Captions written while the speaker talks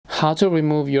How to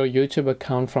remove your YouTube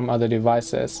account from other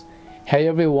devices. Hey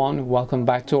everyone, welcome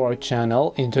back to our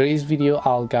channel. In today's video,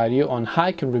 I'll guide you on how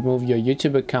you can remove your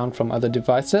YouTube account from other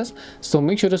devices, so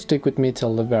make sure to stick with me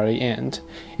till the very end.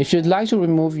 If you'd like to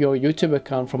remove your YouTube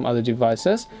account from other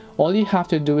devices, all you have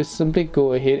to do is simply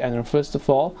go ahead and first of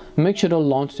all, make sure to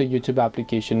launch the YouTube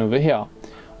application over here.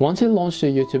 Once you launch the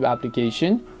YouTube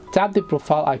application, tap the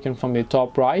profile icon from the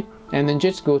top right and then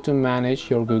just go to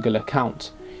manage your Google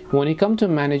account. When you come to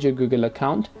manage your Google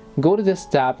account, go to this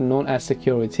tab known as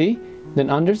security. Then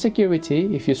under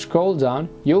security, if you scroll down,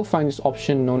 you'll find this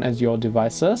option known as your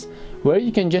devices, where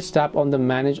you can just tap on the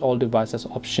manage all devices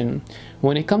option.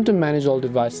 When you come to manage all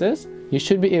devices, you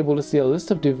should be able to see a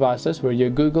list of devices where your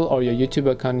Google or your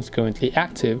YouTube account is currently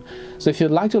active. So if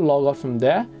you'd like to log out from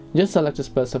there, just select a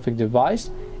specific device,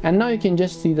 and now you can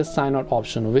just see the sign out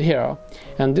option over here,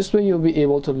 and this way you'll be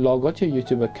able to log out your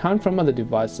YouTube account from other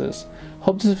devices.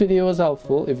 Hope this video was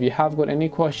helpful. If you have got any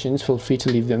questions, feel free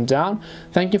to leave them down.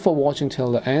 Thank you for watching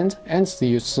till the end, and see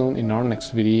you soon in our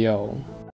next video.